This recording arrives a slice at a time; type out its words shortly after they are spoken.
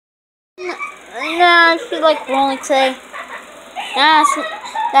Nah, I feel like rolling today.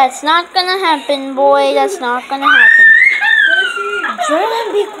 That's not gonna happen, boy. That's not gonna happen.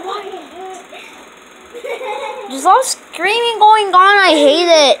 Jordan, be quiet. There's a lot of screaming going on. I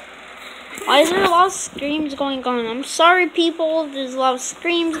hate it. Why is there a lot of screams going on? I'm sorry, people. There's a lot of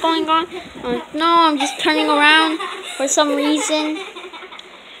screams going on. No, I'm just turning around for some reason.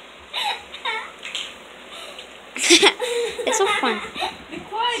 It's so fun. Be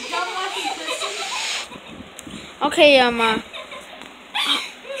quiet, John watching person. Okay, no, my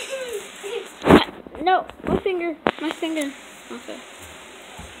finger. Okay.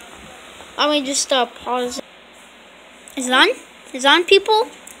 Let me just pause. Is it on? Is it on, people?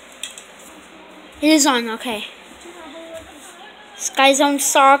 It is on. Okay. Sky Zone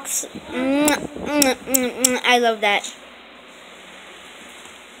socks. I love that.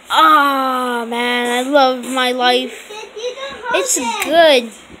 Ah, man, I love my life. It's good.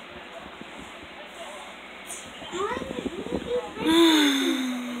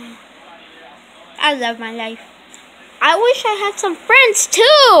 I love my life. I wish I had some friends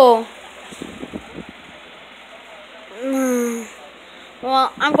too.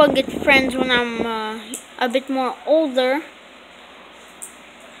 Well, I'm gonna get friends when I'm a bit more older.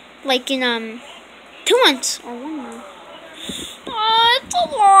 Like in 2 months or 1 month. Oh, it's a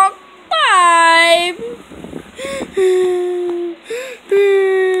long time.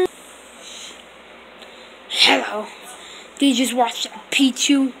 Hello. Did you just watch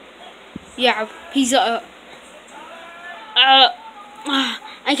Pichu? Yeah, he's I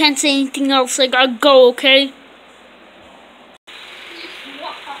can't say anything else. I gotta go, okay?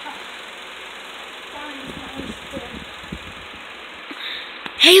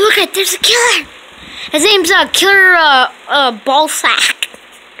 Hey, look at, there's a killer. His name's Killer Ballsack.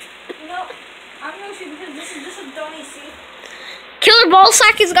 No, I'm gonna see because this is just a dummy, see? Killer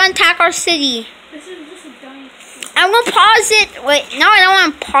Ballsack is gonna attack our city. This is just a dummy. I'm gonna pause it. Wait, no, I don't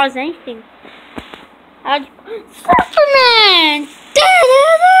want to pause anything. Superman!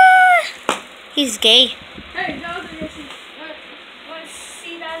 Da-da-da! He's gay. Hey, no, want to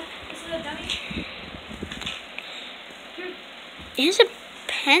see that? This is a dummy. Here's a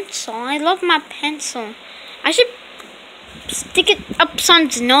pencil. I love my pencil. I should stick it up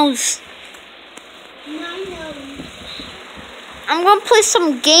someone's nose. My nose. I'm gonna play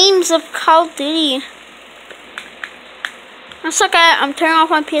some games of Call of Duty. I'm turning off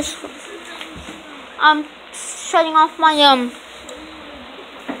my PS4. I'm shutting off my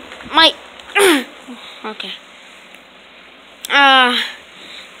okay.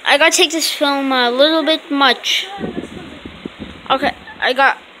 I gotta take this film a little bit much. Okay,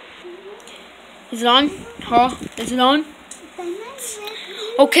 is it on? Huh? Is it on?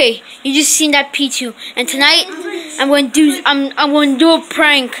 Okay, you just seen that Pichu, and tonight I'm going to do a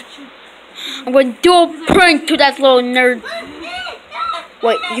prank. I'm going to do a prank to that little nerd.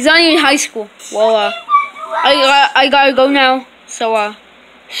 Wait, he's not even in high school. Well, I gotta go now. So,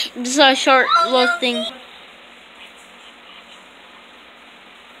 this is a short little thing.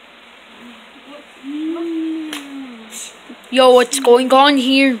 Yo, what's going on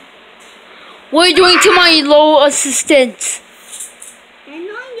here? What are you doing to my little assistant? I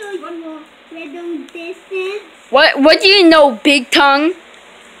know your little distance. What do you know, big tongue?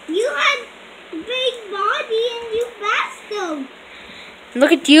 You had big body and you fast though.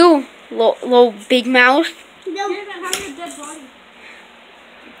 Look at you, little big mouth. No. Here's a dead body.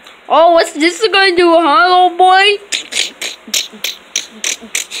 Oh, what's this gonna do, huh, little boy?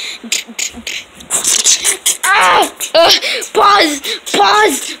 Pause.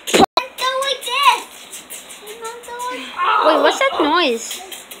 Don't go like this. Wait, what's that noise?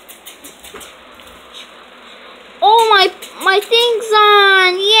 Oh, my thing's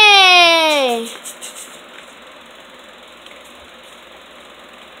on! Yay!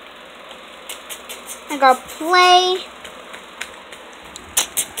 I gotta play.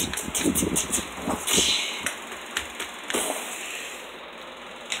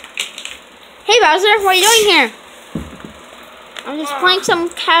 Hey Bowser, what are you doing here? I'm just playing some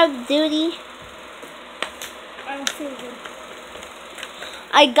Call of Duty.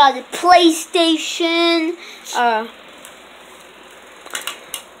 I got a PlayStation.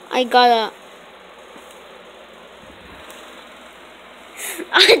 I got a.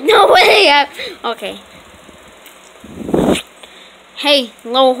 No way! Okay. Hey,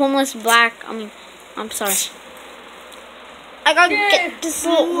 little homeless black. I'm sorry. I gotta get this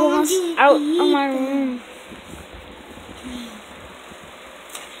little homeless out of my room.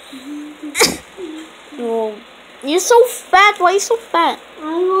 Whoa. You're so fat. Why are you so fat? I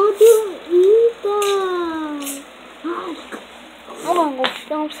want to eat them. I'm gonna go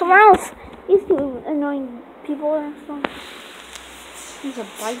film somewhere else. These two annoying people and stuff. There's a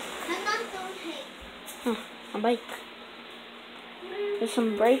bike. Huh, a bike. There's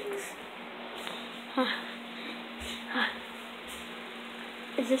some brakes.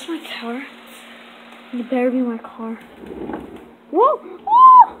 Is this my car? You better be my car. Whoa!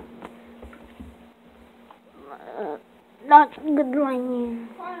 Oh! Not good line.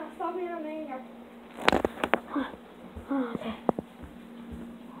 Stop being a maniac. Okay.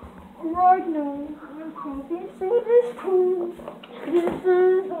 Right now, I'm talking through this pool. This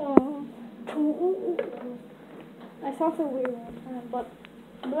is I sound so weird, but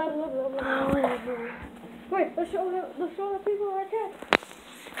blah blah blah blah blah. Wait, let's show the people our cat.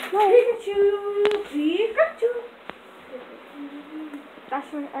 No, Pikachu, Pikachu.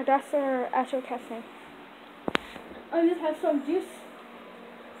 That's our actual cat's name. I just have some juice.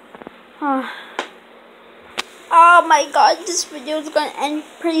 Oh my god, this video is gonna end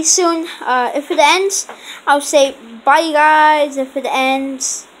pretty soon. If it ends, I'll say bye guys. If it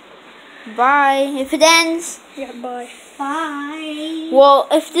ends, bye. If it ends, Yeah, bye. Bye. well,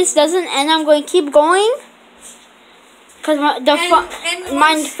 if this doesn't end, I'm going to keep going. Because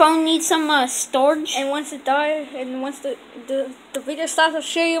my phone needs some storage. And once it dies, and once the video stops, I'll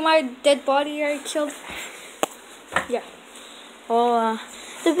show you my dead body I killed. Yeah. Well,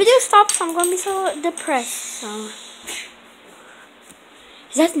 the video stops, I'm gonna be so depressed. So.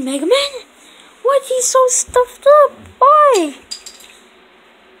 Is that Mega Man? What? He's so stuffed up. Why?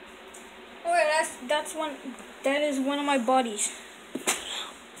 Oh, that is one of my bodies.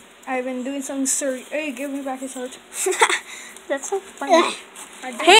 I've been doing some surgery. Hey, give me back his heart. That's so funny. Hey.